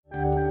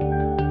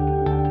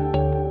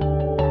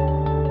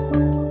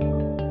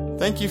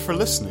Thank you for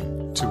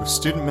listening to a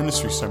student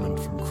ministry sermon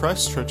from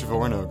Christ Church of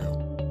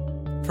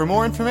Oronogo. For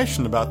more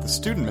information about the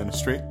student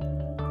ministry,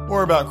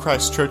 or about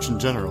Christ Church in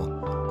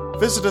general,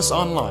 visit us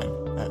online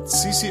at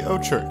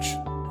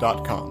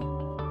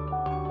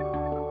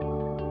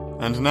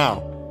ccochurch.com. And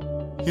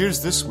now,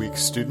 here's this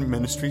week's student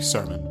ministry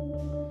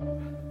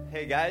sermon.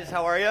 Hey guys,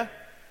 how are you?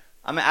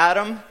 I'm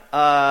Adam.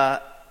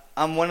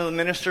 I'm one of the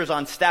ministers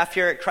on staff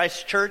here at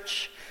Christ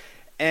Church.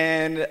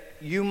 And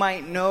you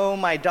might know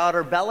my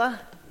daughter Bella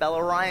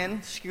Ryan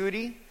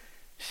Scooty.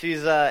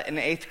 She's an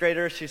 8th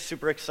grader. She's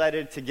super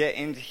excited to get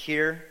into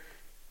here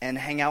and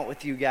hang out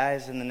with you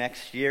guys in the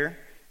next year.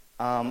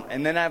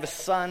 And then I have a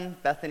son,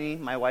 Bethany,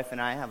 my wife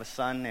and I have a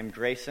son named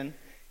Grayson.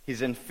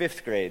 He's in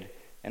 5th grade,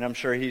 and I'm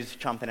sure he's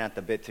chomping at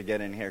the bit to get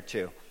in here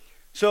too.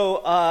 So,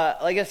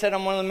 like I said,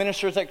 I'm one of the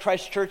ministers at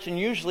Christ Church, and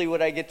usually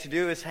what I get to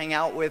do is hang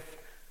out with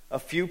a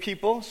few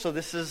people, so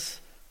this is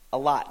a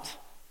lot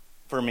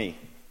for me.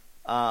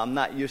 I'm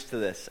not used to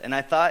this, and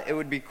I thought it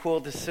would be cool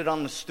to sit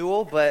on the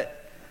stool,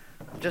 but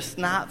I'm just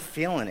not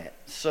feeling it.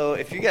 So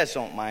if you guys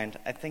don't mind,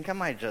 I think I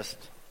might just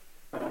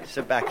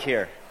sit back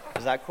here.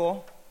 Is that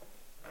cool?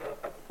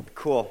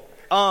 Cool.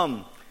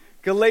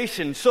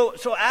 Galatians.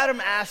 So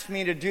Adam asked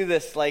me to do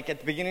this like at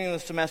the beginning of the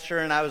semester,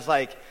 and I was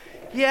like,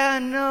 yeah,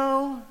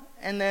 no.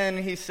 And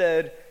then he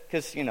said,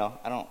 because,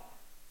 I don't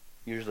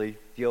usually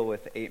deal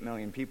with 8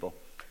 million people.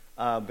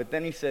 But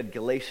then he said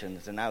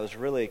Galatians, and I was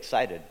really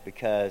excited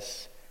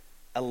because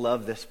I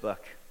love this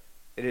book.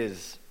 It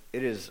is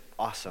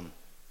awesome.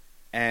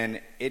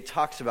 And it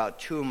talks about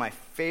two of my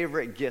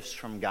favorite gifts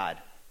from God.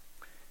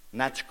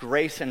 And that's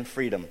grace and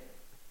freedom.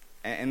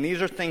 And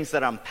these are things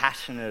that I'm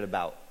passionate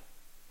about.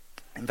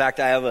 In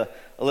fact, I have a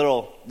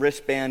little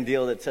wristband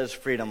deal that says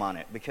freedom on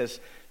it, because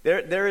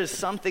there is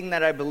something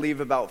that I believe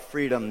about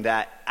freedom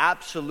that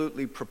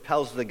absolutely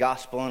propels the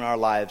gospel in our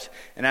lives.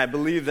 And I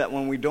believe that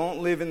when we don't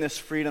live in this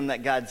freedom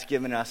that God's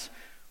given us,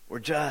 we're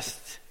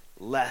just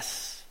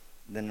less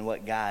than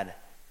what God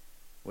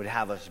would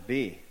have us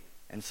be.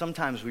 And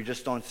sometimes we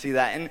just don't see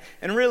that.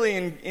 And really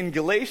in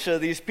Galatia,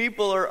 these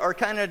people are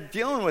kind of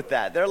dealing with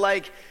that. They're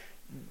like,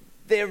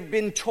 they've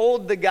been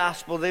told the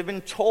gospel, they've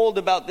been told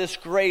about this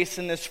grace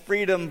and this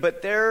freedom,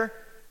 but they're,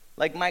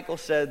 like Michael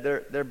said,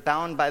 they're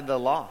bound by the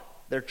law.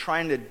 They're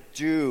trying to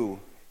do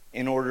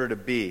in order to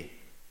be.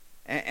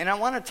 And I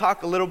want to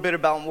talk a little bit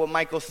about what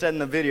Michael said in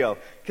the video,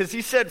 because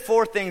he said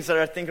 4 things that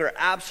I think are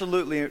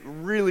absolutely,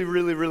 really,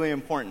 really, really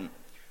important.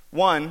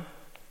 1,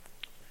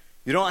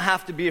 you don't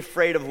have to be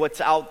afraid of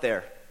what's out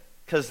there,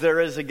 because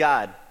there is a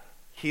God.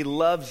 He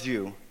loves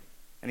you,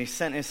 and he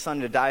sent his son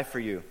to die for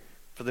you,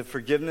 for the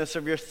forgiveness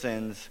of your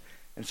sins,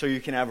 and so you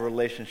can have a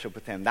relationship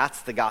with him.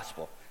 That's the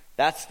gospel.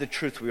 That's the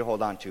truth we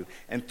hold on to.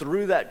 And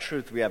through that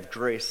truth, we have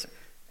grace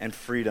and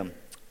freedom.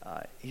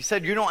 He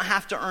said you don't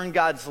have to earn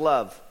God's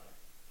love.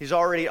 He's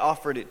already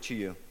offered it to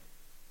you.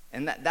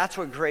 And that's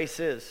what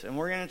grace is. And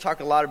we're going to talk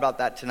a lot about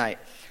that tonight.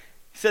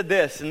 He said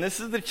this, and this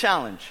is the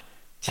challenge.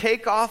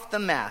 Take off the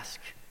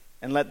mask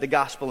and let the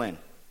gospel in.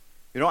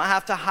 You don't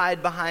have to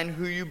hide behind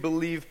who you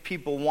believe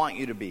people want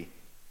you to be.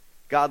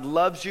 God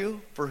loves you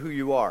for who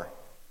you are,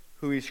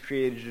 who he's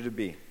created you to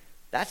be.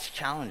 That's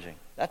challenging.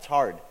 That's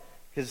hard.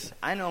 Because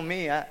I know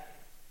me, I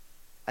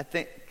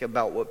think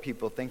about what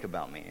people think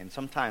about me. And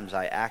sometimes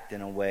I act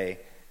in a way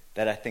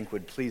that I think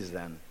would please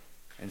them,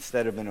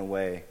 instead of in a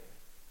way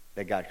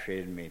that God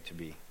created me to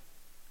be.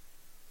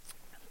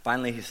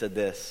 Finally, he said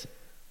this,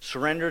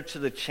 surrender to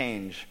the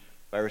change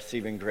by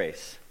receiving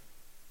grace.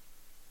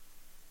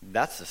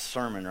 That's a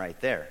sermon right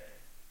there.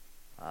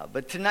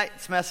 But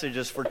tonight's message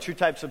is for 2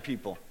 types of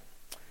people.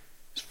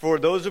 It's for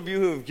those of you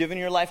who have given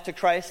your life to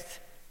Christ,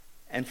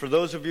 and for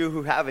those of you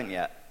who haven't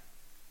yet.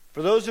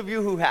 For those of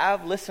you who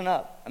have, listen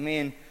up. I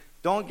mean,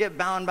 don't get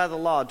bound by the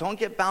law. Don't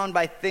get bound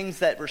by things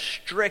that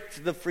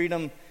restrict the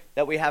freedom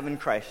that we have in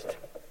Christ.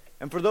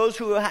 And for those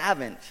who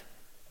haven't,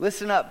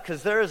 listen up,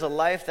 because there is a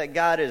life that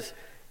God is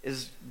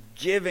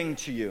giving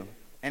to you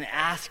and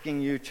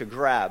asking you to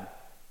grab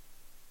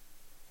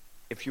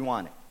if you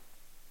want it.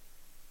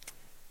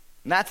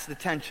 And that's the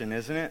tension,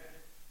 isn't it?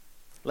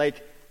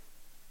 Like,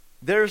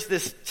 there's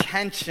this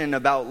tension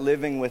about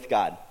living with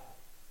God,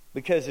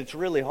 because it's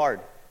really hard.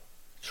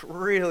 It's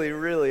really,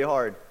 really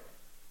hard.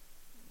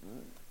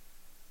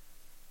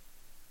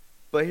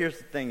 But here's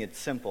the thing, it's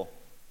simple.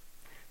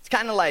 It's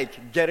kind of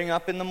like getting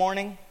up in the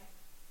morning.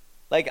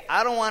 Like,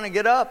 I don't want to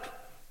get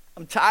up.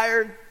 I'm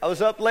tired. I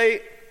was up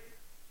late.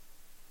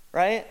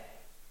 Right?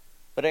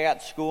 But I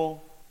got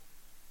school,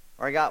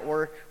 or I got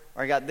work,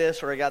 or I got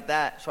this, or I got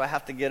that, so I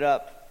have to get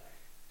up.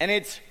 And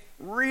it's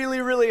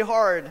really, really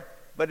hard,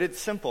 but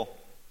it's simple.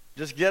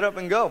 Just get up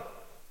and go.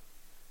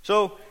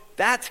 So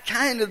that's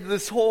kind of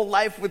this whole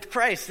life with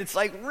Christ. It's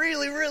like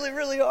really, really,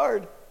 really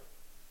hard,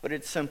 but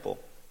it's simple.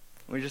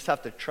 We just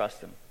have to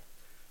trust him.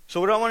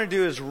 So what I want to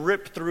do is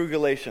rip through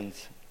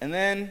Galatians, and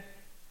then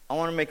I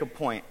want to make a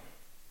point.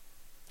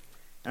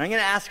 And I'm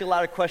going to ask a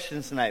lot of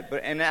questions tonight,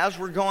 and as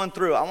we're going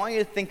through, I want you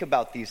to think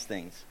about these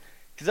things,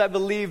 because I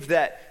believe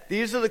that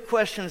these are the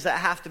questions that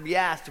have to be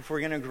asked if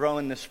we're going to grow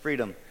in this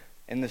freedom,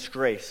 in this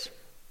grace.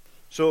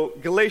 So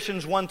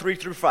Galatians 1, 3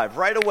 through 5.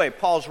 Right away,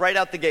 Paul's right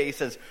out the gate. He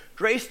says,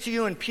 "Grace to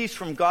you and peace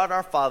from God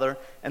our Father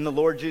and the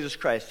Lord Jesus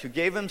Christ, who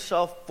gave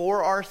himself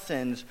for our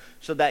sins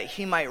so that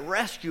he might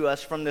rescue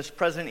us from this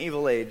present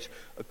evil age,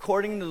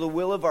 according to the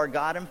will of our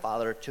God and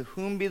Father, to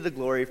whom be the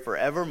glory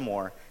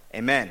forevermore.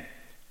 Amen."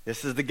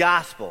 This is the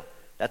gospel.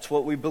 That's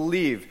what we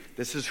believe.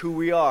 This is who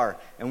we are,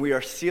 and we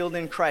are sealed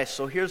in Christ.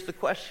 So here's the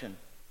question.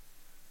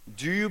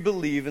 Do you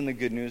believe in the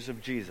good news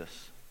of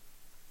Jesus?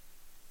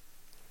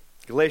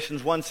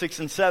 Galatians 1, 6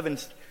 and 7,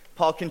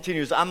 Paul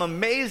continues, "I'm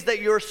amazed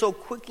that you're so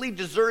quickly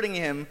deserting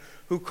him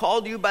who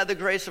called you by the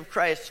grace of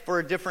Christ for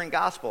a different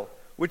gospel,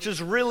 which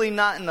is really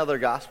not another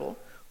gospel.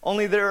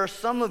 Only there are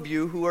some of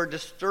you who are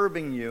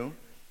disturbing you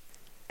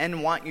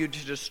and want you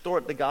to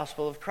distort the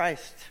gospel of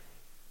Christ."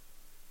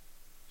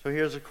 So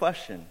here's a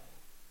question.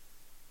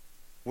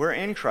 We're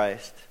in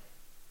Christ,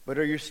 but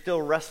are you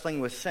still wrestling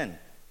with sin?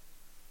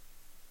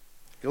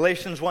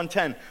 Galatians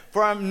 1:10,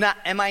 "For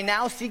am I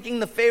now seeking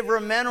the favor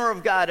of men or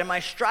of God? Am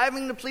I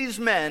striving to please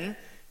men?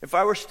 If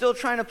I were still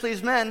trying to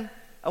please men,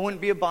 I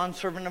wouldn't be a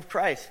bondservant of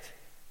Christ."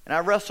 And I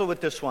wrestle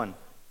with this one.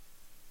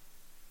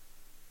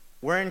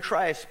 We're in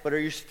Christ, but are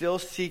you still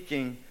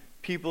seeking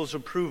people's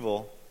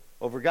approval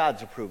over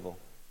God's approval?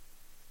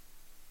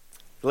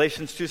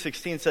 Galatians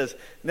 2:16 says,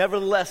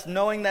 "Nevertheless,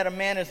 knowing that a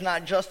man is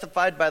not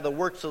justified by the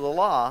works of the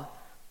law,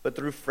 but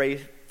through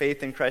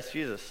faith in Christ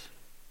Jesus."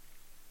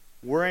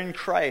 We're in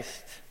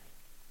Christ,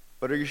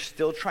 but are you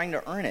still trying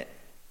to earn it?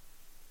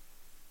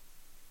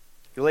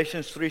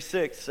 Galatians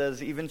 3:6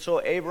 says, "Even so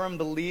Abram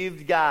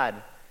believed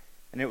God,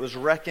 and it was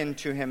reckoned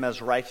to him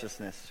as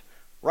righteousness."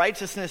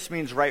 Righteousness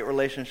means right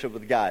relationship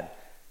with God.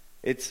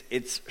 It's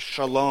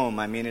shalom.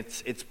 I mean,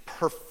 it's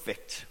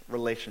perfect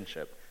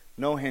relationship.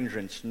 No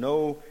hindrance,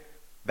 no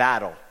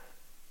battle.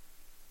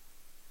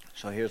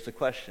 So here's the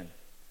question.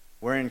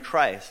 We're in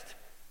Christ,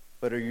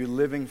 but are you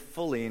living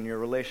fully in your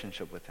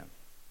relationship with him?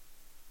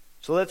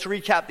 So let's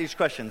recap these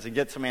questions and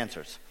get some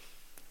answers.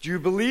 Do you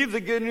believe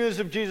the good news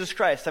of Jesus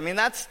Christ? I mean,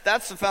 that's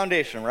the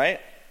foundation, right?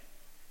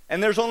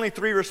 And there's only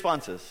 3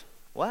 responses.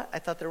 What? I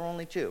thought there were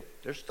only 2.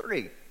 There's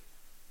 3.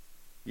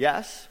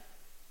 Yes,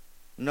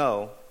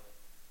 no,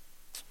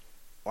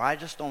 or I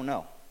just don't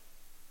know.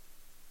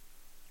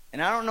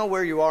 And I don't know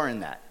where you are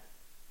in that.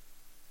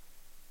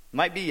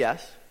 Might be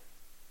yes,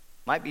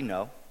 might be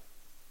no,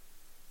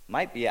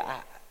 might be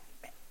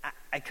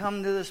I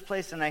come to this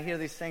place and I hear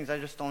these things, I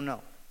just don't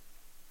know.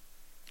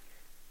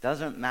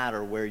 Doesn't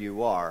matter where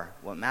you are.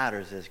 What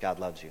matters is God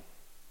loves you.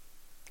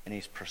 And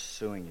he's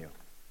pursuing you.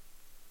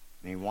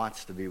 And he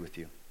wants to be with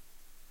you.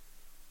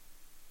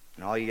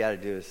 And all you got to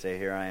do is say,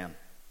 "Here I am."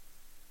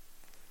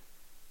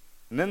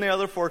 And then the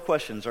other 4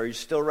 questions. Are you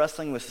still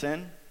wrestling with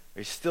sin? Are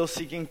you still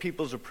seeking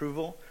people's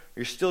approval? Are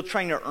you still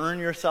trying to earn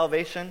your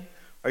salvation?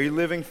 Are you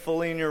living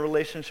fully in your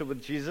relationship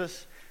with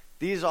Jesus?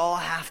 These all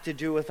have to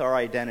do with our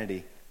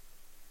identity.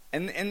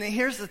 And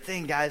here's the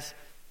thing, guys.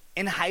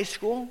 In high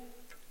school,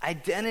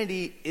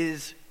 identity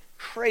is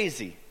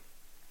crazy.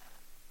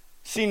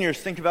 Seniors,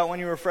 think about when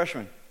you were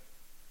freshmen.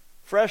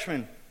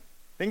 Freshmen,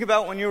 think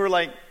about when you were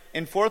like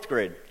in 4th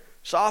grade.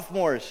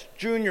 Sophomores,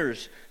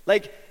 juniors.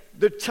 Like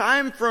the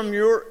time from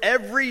your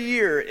every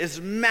year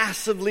is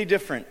massively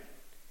different.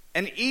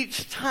 And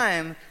each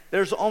time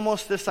there's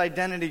almost this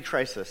identity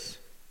crisis.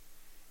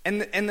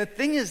 And the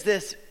thing is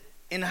this,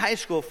 in high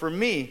school for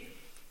me,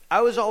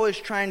 I was always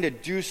trying to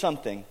do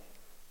something,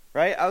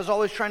 right? I was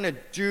always trying to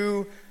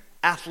do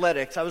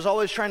athletics. I was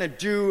always trying to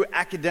do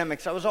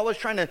academics. I was always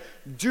trying to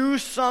do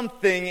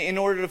something in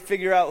order to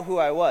figure out who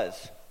I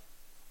was.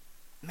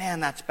 Man,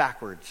 that's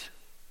backwards.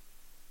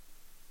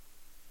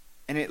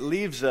 And it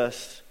leaves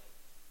us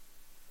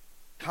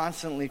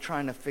constantly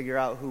trying to figure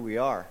out who we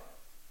are.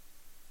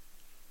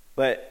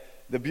 But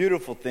the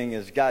beautiful thing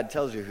is God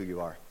tells you who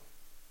you are.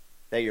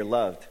 That you're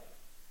loved.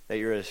 That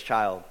you're his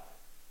child.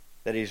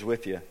 That he's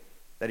with you.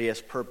 That he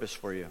has purpose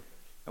for you.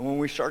 And when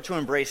we start to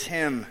embrace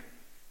him,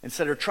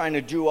 instead of trying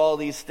to do all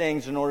these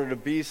things in order to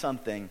be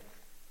something,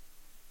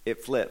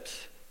 it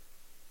flips.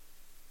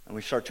 And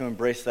we start to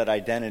embrace that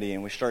identity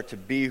and we start to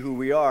be who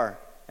we are.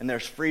 And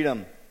there's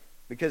freedom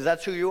because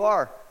that's who you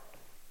are.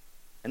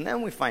 And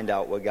then we find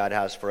out what God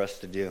has for us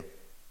to do.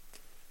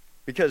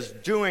 Because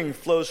doing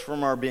flows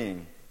from our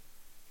being.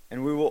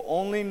 And we will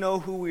only know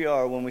who we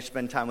are when we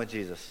spend time with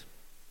Jesus.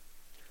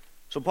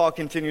 So Paul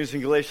continues in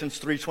Galatians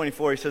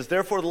 3:24. He says,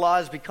 "Therefore the law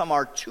has become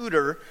our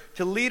tutor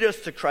to lead us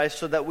to Christ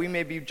so that we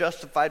may be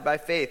justified by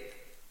faith."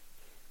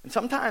 And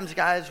sometimes,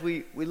 guys,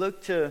 we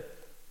look to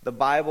the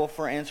Bible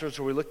for answers,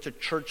 or we look to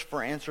church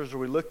for answers, or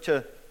we look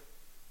to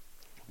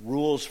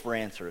rules for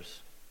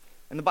answers.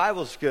 And the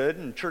Bible's good,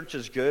 and church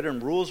is good,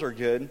 and rules are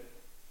good.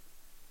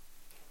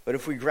 But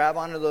if we grab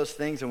onto those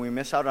things and we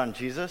miss out on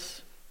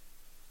Jesus,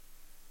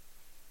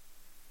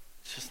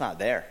 it's just not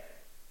there.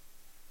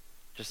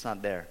 Just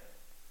not there.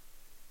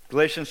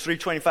 Galatians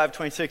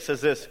 3:25-26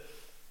 says this,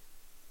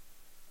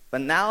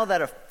 "But now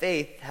that a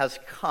faith has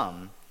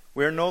come,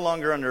 we are no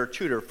longer under a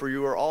tutor, for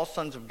you are all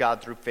sons of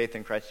God through faith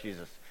in Christ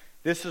Jesus."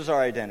 This is our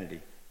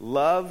identity,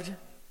 loved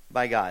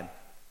by God.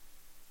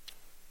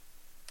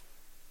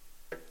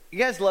 You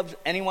guys love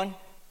anyone?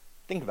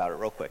 Think about it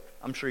real quick.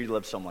 I'm sure you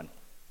love someone,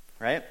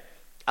 right?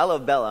 I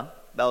love Bella.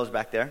 Bella's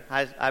back there.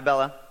 Hi,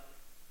 Bella.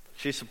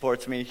 She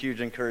supports me.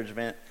 Huge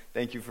encouragement.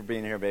 Thank you for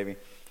being here, baby.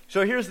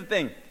 So here's the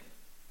thing.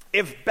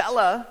 If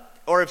Bella,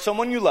 or if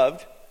someone you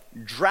loved,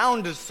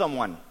 drowned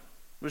someone,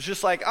 was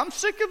just like, I'm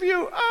sick of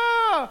you,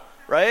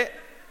 right?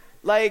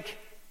 Like,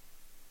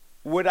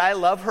 would I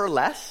love her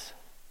less?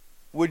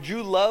 Would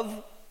you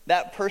love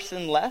that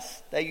person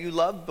less that you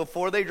loved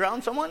before they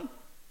drowned someone?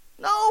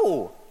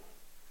 No.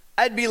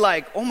 I'd be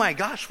like, oh my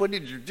gosh, what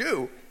did you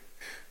do?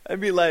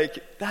 I'd be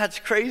like, that's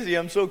crazy,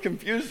 I'm so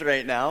confused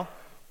right now.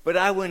 But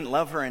I wouldn't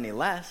love her any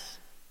less.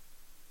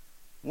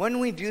 When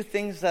we do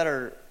things that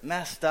are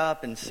messed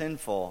up and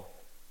sinful,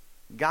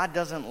 God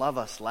doesn't love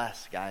us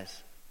less,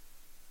 guys.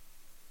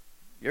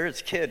 You're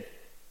his kid.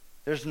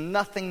 There's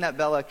nothing that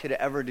Bella could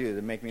ever do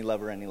to make me love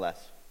her any less.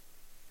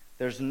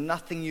 There's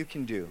nothing you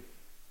can do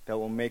that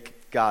will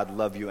make God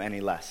love you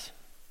any less.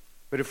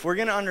 But if we're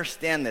going to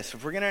understand this,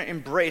 if we're going to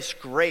embrace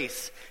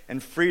grace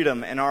and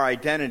freedom and our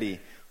identity,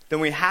 then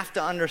we have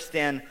to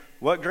understand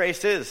what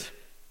grace is.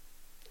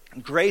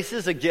 Grace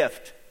is a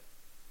gift.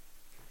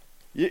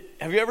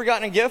 Have you ever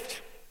gotten a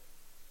gift?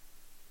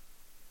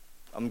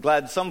 I'm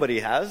glad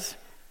somebody has.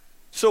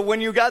 So when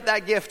you got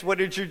that gift, what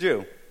did you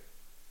do?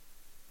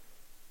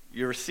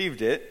 You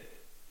received it.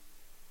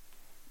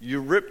 You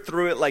ripped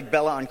through it like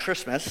Bella on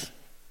Christmas.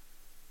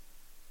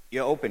 You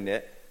opened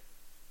it.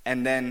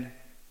 And then,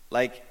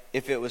 like,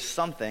 if it was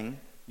something,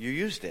 you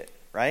used it,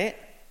 right?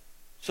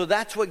 So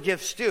that's what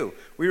gifts do.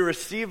 We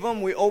receive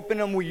them, we open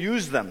them, we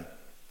use them.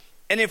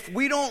 And if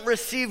we don't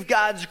receive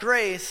God's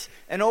grace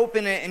and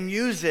open it and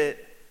use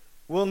it,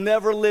 we'll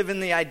never live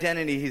in the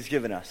identity he's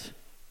given us.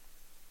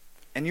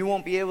 And you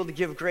won't be able to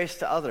give grace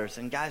to others.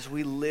 And guys,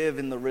 we live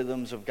in the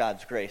rhythms of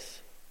God's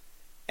grace.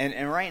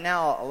 And right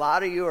now, a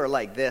lot of you are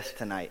like this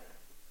tonight.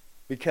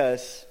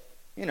 Because,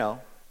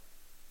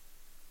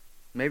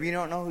 maybe you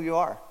don't know who you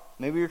are.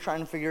 Maybe you're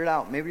trying to figure it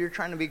out. Maybe you're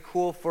trying to be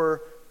cool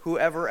for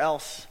whoever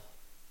else.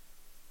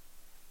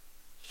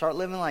 Start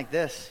living like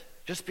this.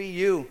 Just be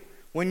you.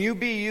 When you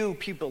be you,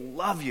 people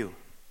love you.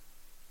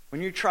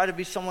 When you try to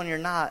be someone you're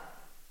not,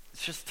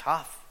 it's just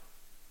tough.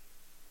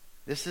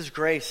 This is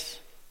grace.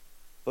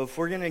 But if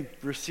we're going to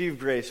receive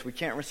grace, we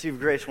can't receive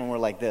grace when we're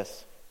like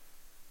this.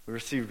 We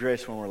receive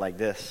grace when we're like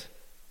this.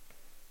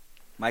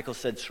 Michael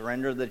said,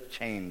 surrender the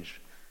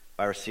change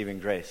by receiving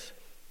grace.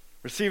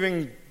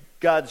 Receiving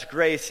God's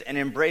grace and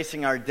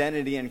embracing our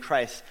identity in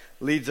Christ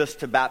leads us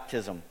to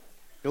baptism.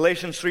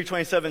 Galatians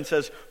 3:27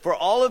 says, for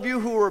all of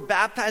you who were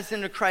baptized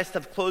into Christ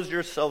have clothed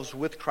yourselves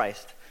with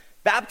Christ.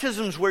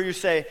 Baptism is where you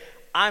say,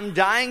 I'm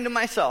dying to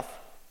myself.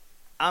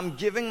 I'm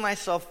giving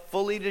myself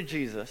fully to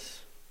Jesus.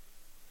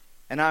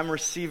 And I'm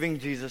receiving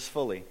Jesus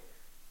fully.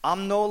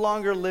 I'm no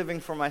longer living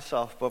for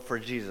myself, but for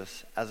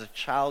Jesus as a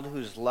child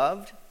who's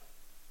loved.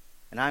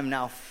 And I'm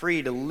now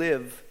free to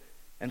live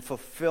and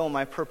fulfill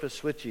my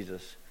purpose with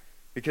Jesus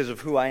because of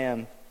who I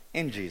am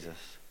in Jesus.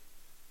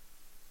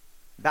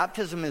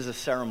 Baptism is a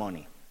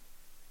ceremony.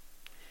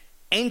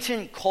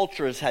 Ancient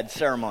cultures had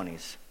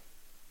ceremonies.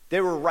 They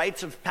were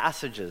rites of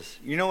passages.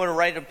 You know what a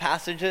rite of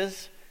passage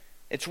is?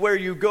 It's where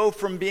you go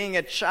from being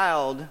a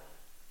child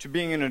to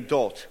being an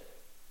adult.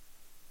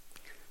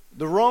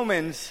 The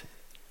Romans,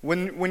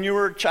 when you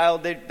were a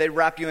child, they'd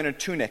wrap you in a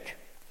tunic.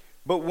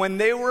 But when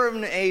they were of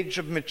an age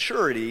of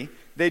maturity,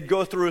 they'd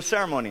go through a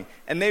ceremony.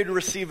 And they'd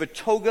receive a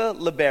toga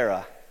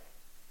libera.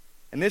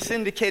 And this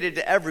indicated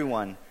to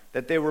everyone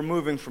that they were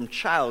moving from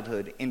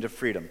childhood into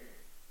freedom.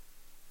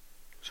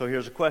 So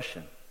here's a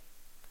question.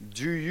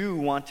 Do you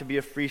want to be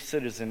a free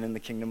citizen in the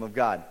kingdom of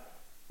God,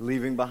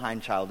 leaving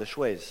behind childish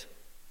ways?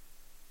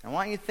 I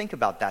want you to think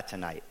about that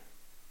tonight.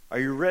 Are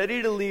you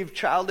ready to leave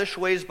childish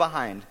ways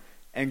behind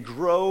and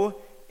grow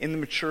in the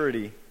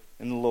maturity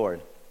in the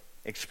Lord,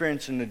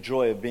 experiencing the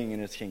joy of being in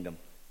his kingdom?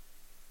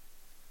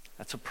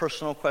 That's a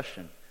personal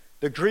question.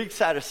 The Greeks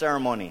had a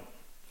ceremony.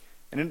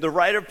 And the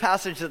rite of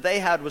passage that they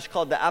had was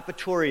called the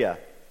apaturia.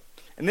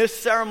 And this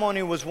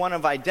ceremony was one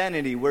of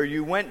identity, where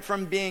you went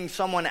from being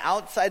someone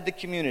outside the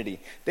community.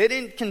 They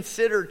didn't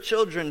consider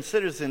children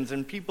citizens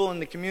and people in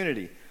the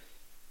community.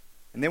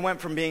 And they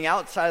went from being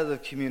outside of the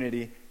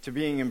community to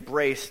being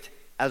embraced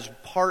as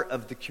part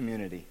of the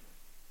community.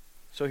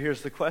 So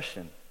here's the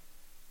question.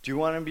 Do you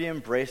want to be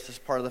embraced as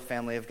part of the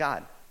family of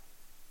God?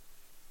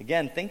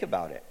 Again, think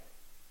about it.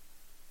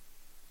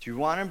 Do you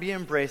want to be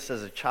embraced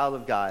as a child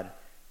of God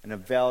and a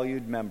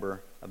valued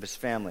member of his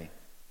family?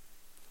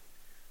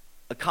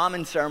 A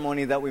common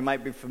ceremony that we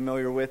might be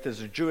familiar with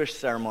is a Jewish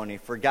ceremony.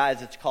 For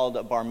guys, it's called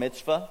a bar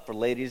mitzvah. For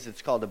ladies,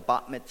 it's called a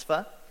bat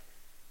mitzvah.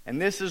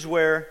 And this is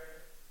where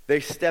they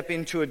step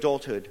into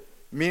adulthood,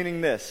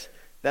 meaning this,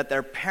 that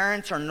their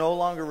parents are no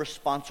longer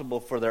responsible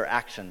for their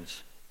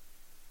actions.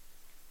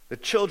 The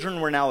children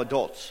were now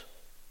adults.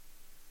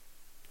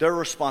 They're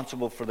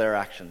responsible for their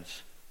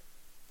actions.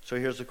 So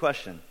here's the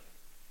question.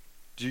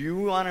 Do you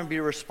want to be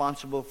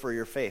responsible for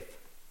your faith?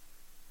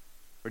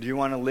 Or do you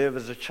want to live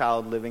as a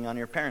child living on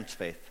your parents'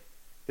 faith?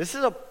 This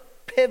is a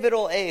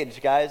pivotal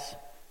age, guys.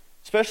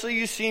 Especially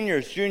you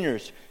seniors,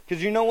 juniors,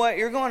 because you know what?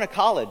 You're going to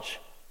college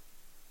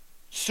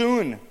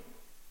soon.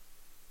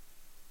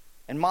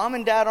 And mom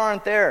and dad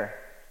aren't there.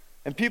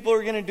 And people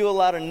are going to do a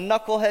lot of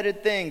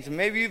knuckleheaded things. And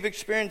maybe you've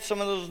experienced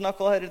some of those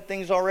knuckleheaded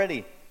things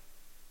already.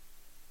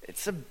 It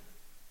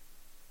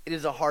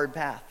is a hard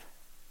path.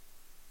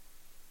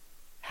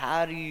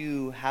 How do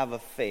you have a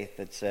faith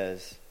that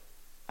says,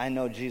 I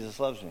know Jesus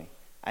loves me.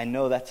 I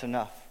know that's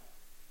enough.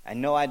 I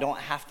know I don't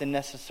have to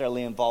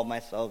necessarily involve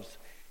myself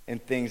in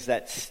things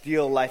that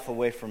steal life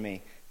away from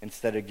me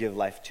instead of give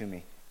life to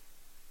me.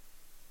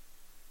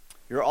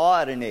 You're all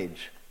at an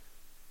age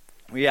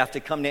where you have to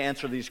come to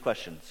answer these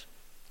questions.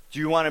 Do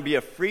you want to be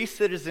a free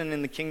citizen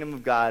in the kingdom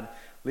of God,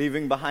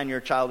 leaving behind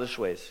your childish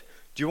ways?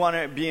 Do you want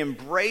to be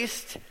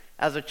embraced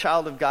as a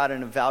child of God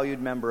and a valued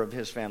member of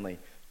his family?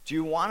 Do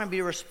you want to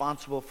be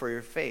responsible for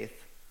your faith?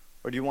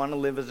 Or do you want to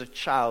live as a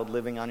child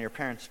living on your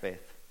parents'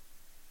 faith?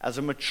 As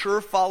a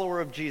mature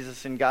follower of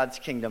Jesus in God's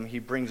kingdom, he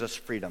brings us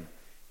freedom.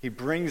 He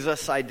brings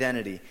us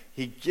identity.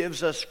 He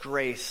gives us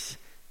grace.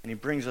 And he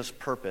brings us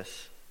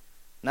purpose.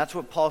 And that's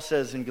what Paul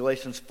says in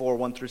Galatians 4,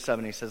 1 through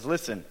 7. He says,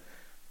 listen,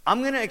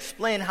 I'm going to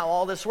explain how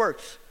all this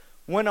works.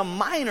 When a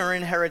minor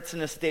inherits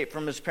an estate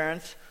from his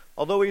parents,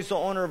 although he's the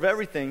owner of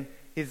everything,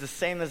 he's the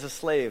same as a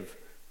slave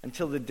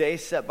until the day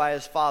set by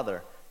his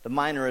father. The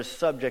minor is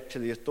subject to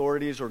the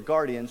authorities or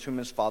guardians whom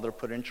his father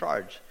put in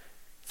charge.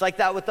 It's like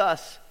that with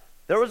us.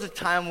 There was a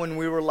time when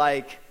we were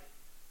like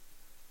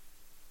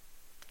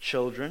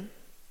children,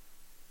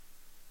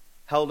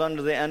 held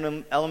under the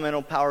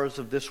elemental powers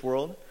of this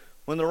world.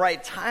 When the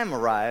right time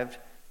arrived,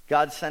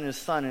 God sent his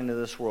son into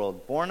this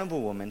world, born of a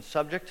woman,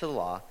 subject to the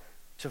law,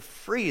 to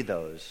free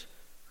those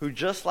who,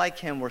 just like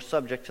him, were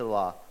subject to the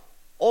law.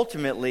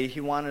 Ultimately,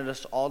 he wanted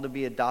us all to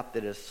be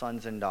adopted as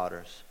sons and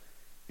daughters,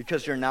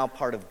 because you're now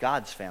part of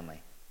God's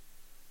family.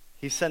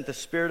 He sent the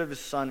Spirit of his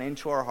Son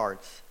into our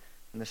hearts,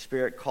 and the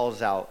Spirit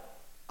calls out,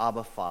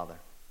 Abba, Father.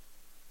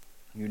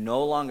 You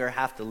no longer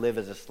have to live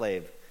as a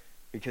slave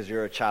because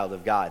you're a child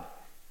of God.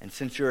 And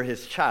since you're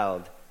his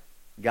child,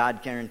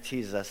 God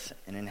guarantees us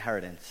an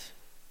inheritance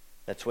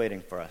that's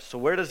waiting for us. So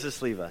where does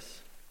this leave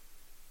us?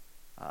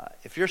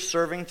 If you're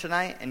serving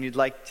tonight and you'd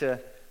like to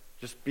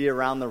just be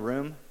around the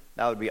room,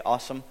 that would be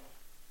awesome.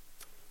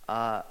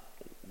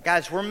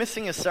 Guys, we're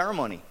missing a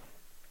ceremony.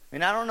 I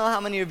mean, I don't know how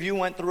many of you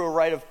went through a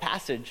rite of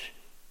passage.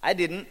 I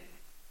didn't.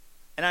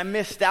 And I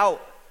missed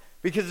out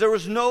because there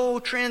was no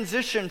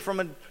transition from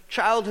a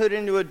childhood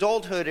into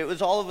adulthood. It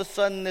was all of a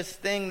sudden this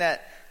thing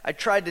that I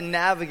tried to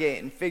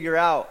navigate and figure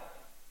out.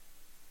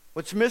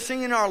 What's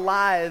missing in our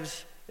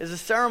lives is a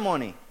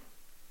ceremony.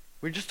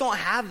 We just don't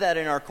have that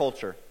in our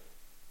culture.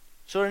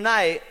 So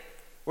tonight,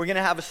 we're going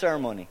to have a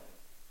ceremony.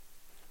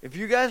 If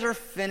you guys are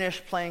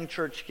finished playing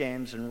church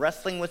games and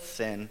wrestling with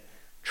sin,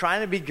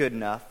 trying to be good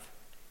enough,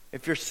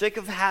 if you're sick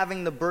of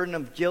having the burden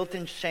of guilt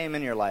and shame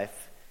in your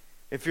life,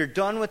 if you're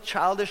done with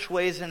childish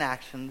ways and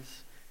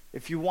actions,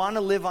 if you want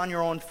to live on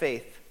your own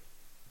faith,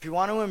 if you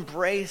want to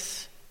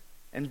embrace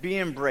and be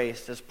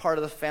embraced as part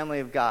of the family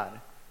of God,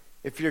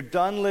 if you're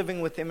done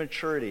living with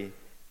immaturity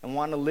and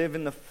want to live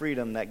in the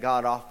freedom that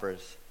God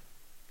offers,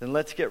 then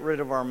let's get rid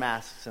of our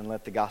masks and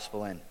let the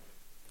gospel in.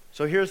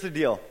 So here's the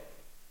deal.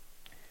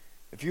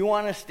 If you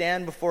want to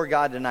stand before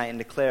God tonight and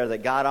declare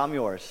that, God, I'm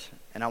yours,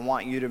 and I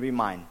want you to be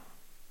mine.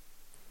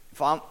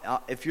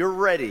 If you're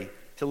ready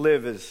to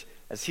live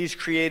as he's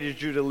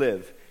created you to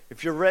live,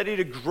 if you're ready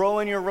to grow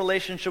in your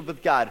relationship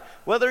with God,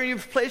 whether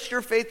you've placed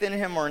your faith in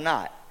him or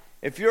not,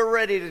 if you're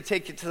ready to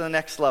take it to the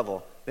next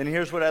level, then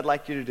here's what I'd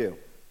like you to do.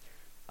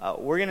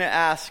 We're going to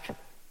ask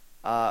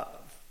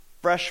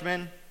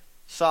freshmen,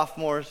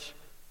 sophomores,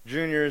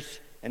 juniors,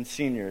 and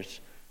seniors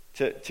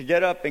to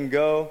get up and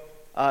go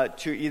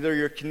to either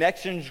your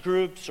connections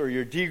groups or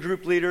your D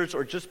group leaders,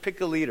 or just pick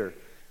a leader.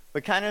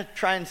 But kind of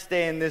try and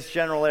stay in this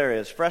general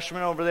areas.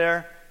 Freshmen over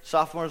there,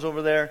 sophomores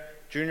over there,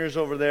 juniors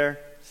over there,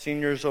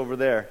 seniors over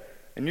there.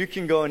 And you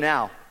can go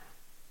now.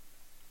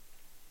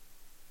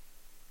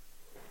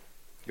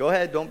 Go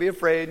ahead, don't be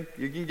afraid.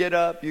 You can get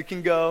up, you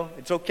can go.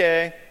 It's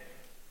okay.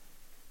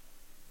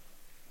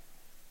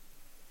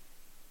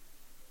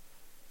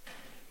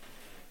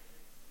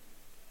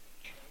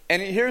 And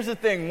here's the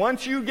thing,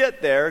 once you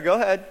get there, go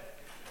ahead.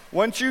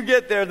 Once you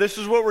get there, this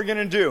is what we're going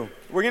to do.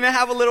 We're going to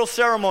have a little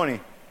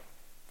ceremony.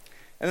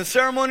 And the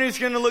ceremony is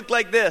going to look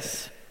like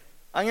this.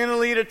 I'm going to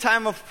lead a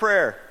time of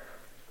prayer.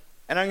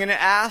 And I'm going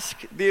to ask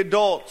the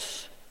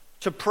adults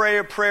to pray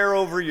a prayer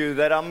over you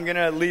that I'm going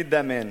to lead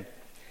them in.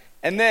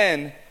 And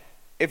then,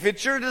 if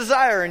it's your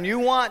desire and you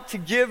want to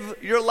give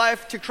your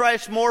life to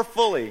Christ more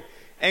fully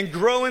and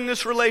grow in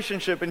this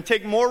relationship and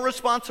take more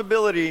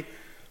responsibility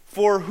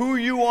for who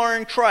you are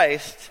in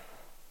Christ,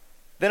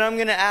 then I'm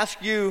going to ask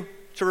you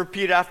to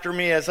repeat after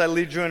me as I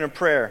lead you in a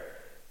prayer.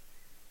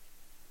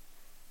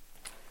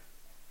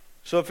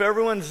 So if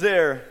everyone's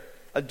there,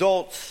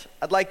 adults,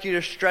 I'd like you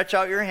to stretch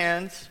out your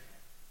hands.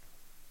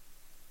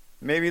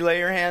 Maybe lay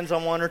your hands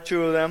on one or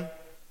two of them.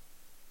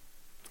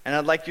 And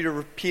I'd like you to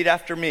repeat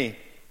after me.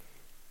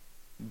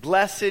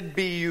 Blessed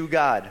be you,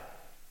 God.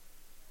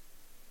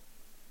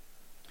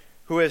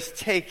 who has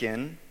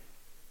taken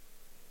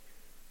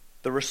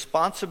the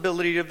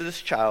responsibility of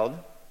this child,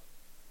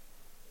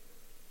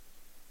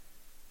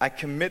 I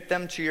commit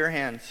them to your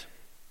hands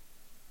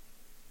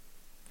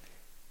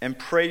and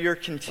pray your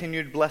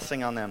continued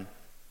blessing on them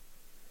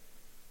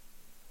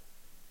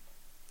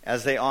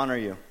as they honor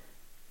you.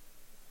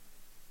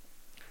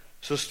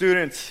 So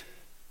students,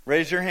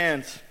 raise your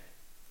hands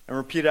and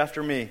repeat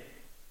after me.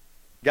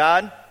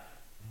 God,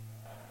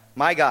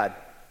 my God,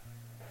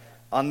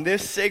 on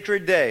this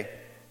sacred day,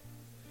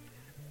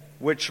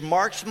 which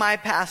marks my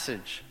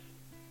passage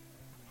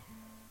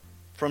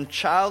from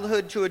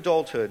childhood to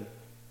adulthood,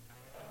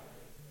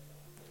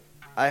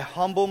 I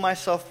humble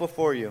myself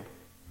before you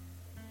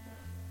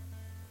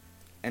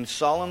and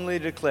solemnly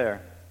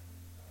declare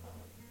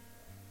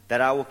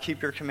that I will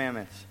keep your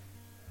commandments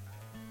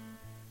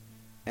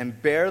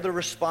and bear the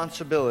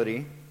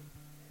responsibility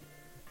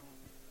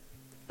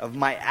of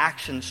my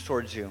actions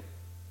towards you.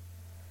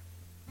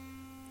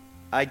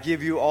 I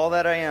give you all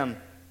that I am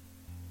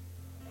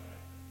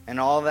and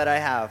all that I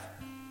have,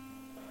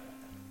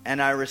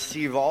 and I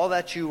receive all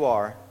that you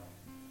are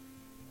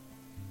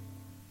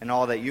and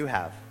all that you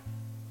have.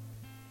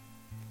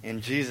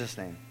 In Jesus'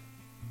 name,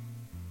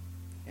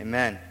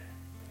 amen.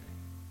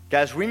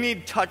 Guys, we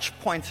need touch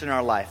points in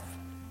our life.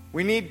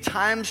 We need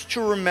times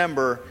to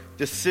remember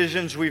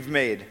decisions we've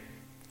made.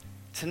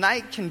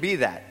 Tonight can be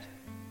that.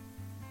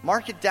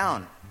 Mark it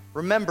down.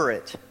 Remember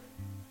it.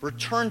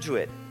 Return to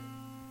it.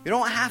 You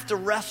don't have to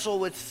wrestle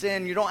with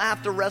sin. You don't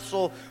have to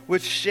wrestle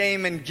with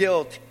shame and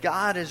guilt.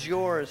 God is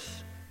yours,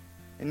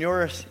 and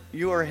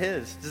you are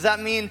His. Does that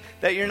mean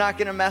that you're not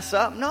going to mess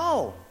up?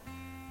 No.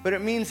 But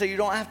it means that you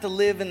don't have to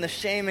live in the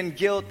shame and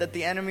guilt that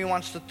the enemy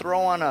wants to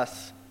throw on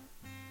us.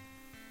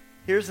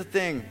 Here's the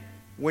thing.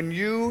 When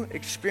you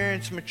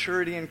experience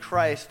maturity in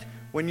Christ,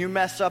 when you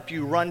mess up,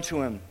 you run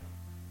to Him.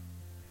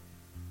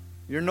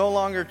 You're no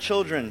longer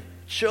children.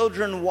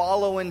 Children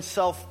wallow in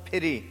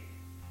self-pity.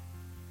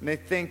 And they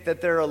think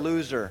that they're a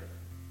loser.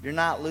 You're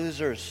not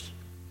losers.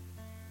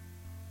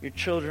 You're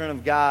children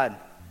of God.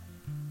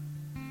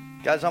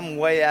 Guys, I'm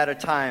way out of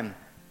time,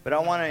 but I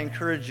want to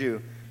encourage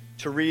you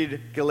to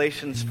read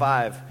Galatians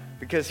 5,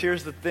 because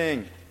here's the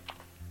thing.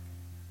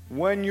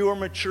 When you're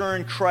mature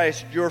in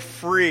Christ, you're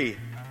free.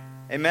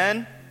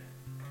 Amen?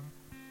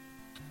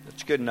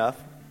 That's good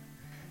enough.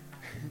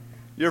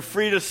 You're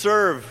free to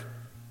serve.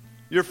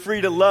 You're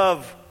free to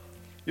love.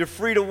 You're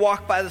free to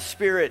walk by the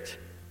Spirit.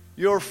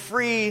 You're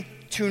free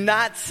to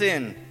not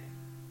sin.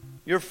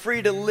 You're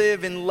free to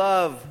live in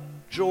love,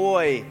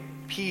 joy,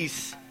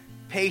 peace,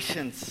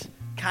 patience,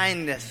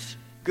 kindness,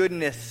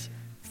 goodness,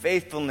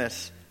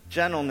 faithfulness,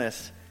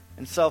 gentleness,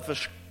 and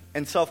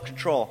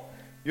self-control.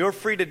 You're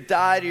free to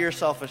die to your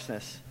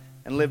selfishness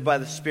and live by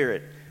the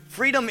Spirit.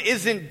 Freedom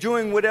isn't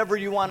doing whatever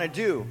you want to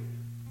do.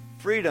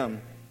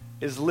 Freedom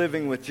is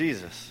living with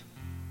Jesus.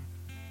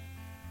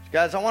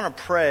 Guys, I want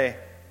to pray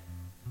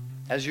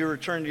as you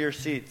return to your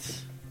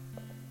seats.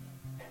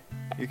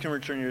 You can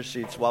return to your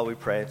seats while we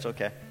pray. It's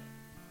okay.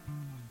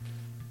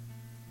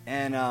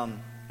 And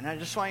I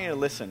just want you to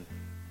listen.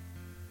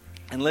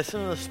 And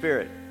listen to the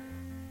Spirit.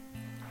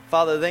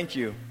 Father, thank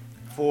you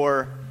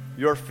for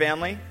your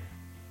family.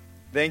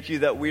 Thank you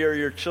that we are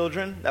your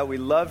children, that we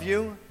love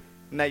you,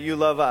 and that you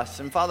love us.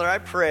 And Father, I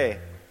pray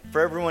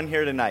for everyone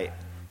here tonight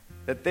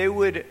that they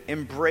would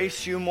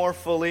embrace you more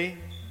fully,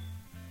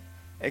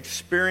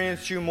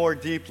 experience you more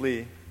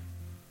deeply,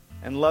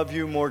 and love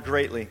you more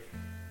greatly.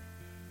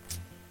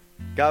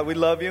 God, we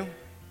love you.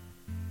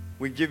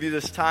 We give you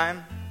this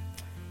time.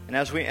 And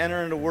as we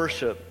enter into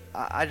worship,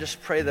 I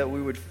just pray that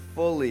we would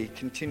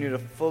continue to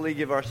fully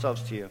give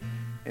ourselves to you.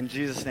 In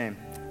Jesus' name,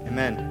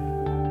 amen.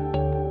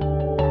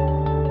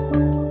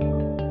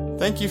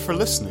 Thank you for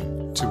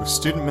listening to a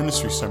student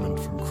ministry sermon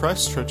from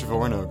Christ Church of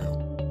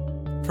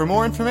Oronogo. For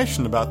more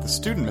information about the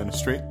student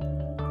ministry,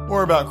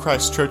 or about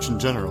Christ Church in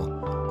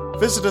general,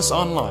 visit us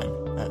online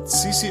at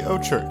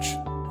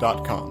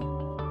ccochurch.com.